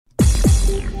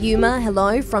Yuma,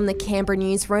 hello from the Canberra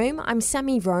newsroom. I'm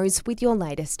Sammy Rose with your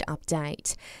latest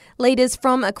update. Leaders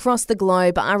from across the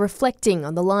globe are reflecting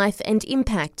on the life and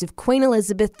impact of Queen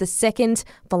Elizabeth II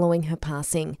following her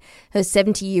passing. Her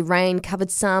 70-year reign covered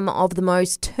some of the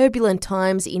most turbulent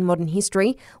times in modern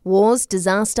history: wars,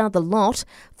 disaster, the lot.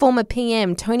 Former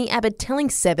PM Tony Abbott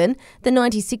telling Seven the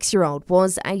 96-year-old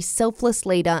was a selfless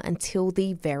leader until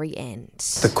the very end.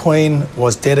 The Queen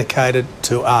was dedicated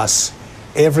to us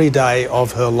every day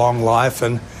of her long life,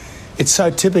 and it's so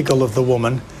typical of the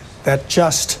woman that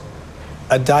just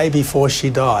a day before she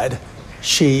died,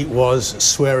 she was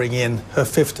swearing in her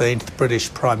 15th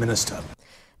British Prime Minister.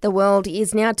 The world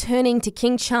is now turning to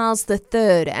King Charles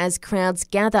III as crowds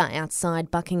gather outside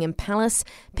Buckingham Palace.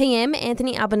 PM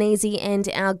Anthony Albanese and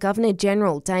our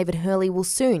Governor-General David Hurley will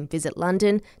soon visit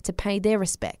London to pay their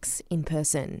respects in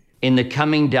person. In the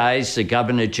coming days, the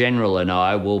Governor-General and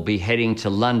I will be heading to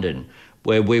London,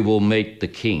 where we will meet the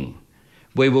King.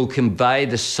 We will convey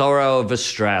the sorrow of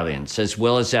Australians, as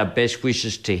well as our best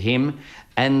wishes to him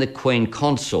and the Queen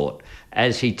Consort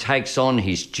as he takes on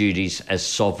his duties as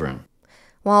sovereign.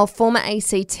 While former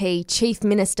ACT Chief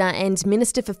Minister and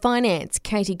Minister for Finance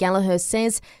Katie Gallagher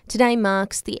says today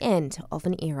marks the end of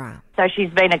an era. So she's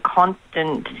been a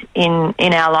constant in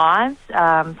our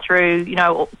lives through,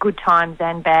 good times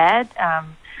and bad.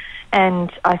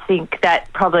 And I think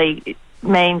that probably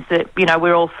means that,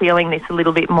 we're all feeling this a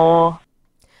little bit more.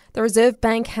 The Reserve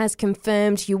Bank has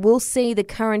confirmed you will see the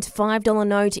current $5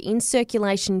 note in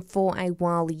circulation for a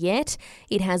while yet.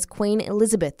 It has Queen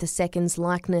Elizabeth II's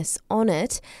likeness on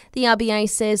it. The RBA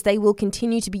says they will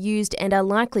continue to be used and are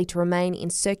likely to remain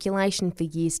in circulation for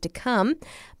years to come.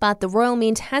 But the Royal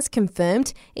Mint has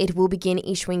confirmed it will begin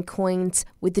issuing coins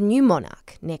with the new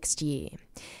monarch next year.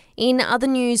 In other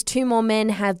news, 2 more men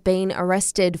have been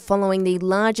arrested following the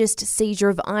largest seizure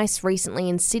of ice recently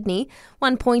in Sydney.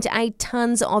 1.8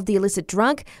 tonnes of the illicit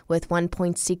drug, worth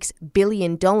 $1.6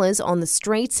 billion on the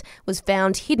streets, was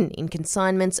found hidden in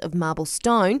consignments of marble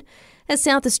stone. A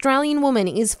South Australian woman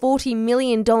is $40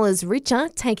 million richer,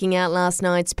 taking out last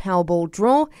night's Powerball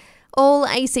draw. All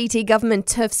ACT government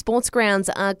turf sports grounds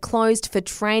are closed for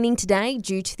training today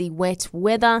due to the wet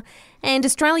weather. And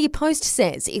Australia Post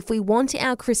says if we want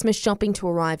our Christmas shopping to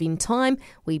arrive in time,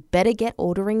 we better get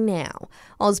ordering now.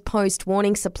 AusPost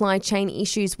warning supply chain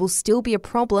issues will still be a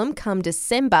problem come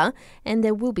December, and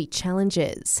there will be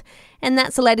challenges. And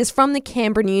that's the latest from the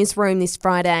Canberra newsroom this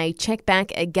Friday. Check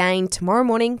back again tomorrow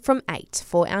morning from 8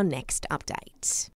 for our next update.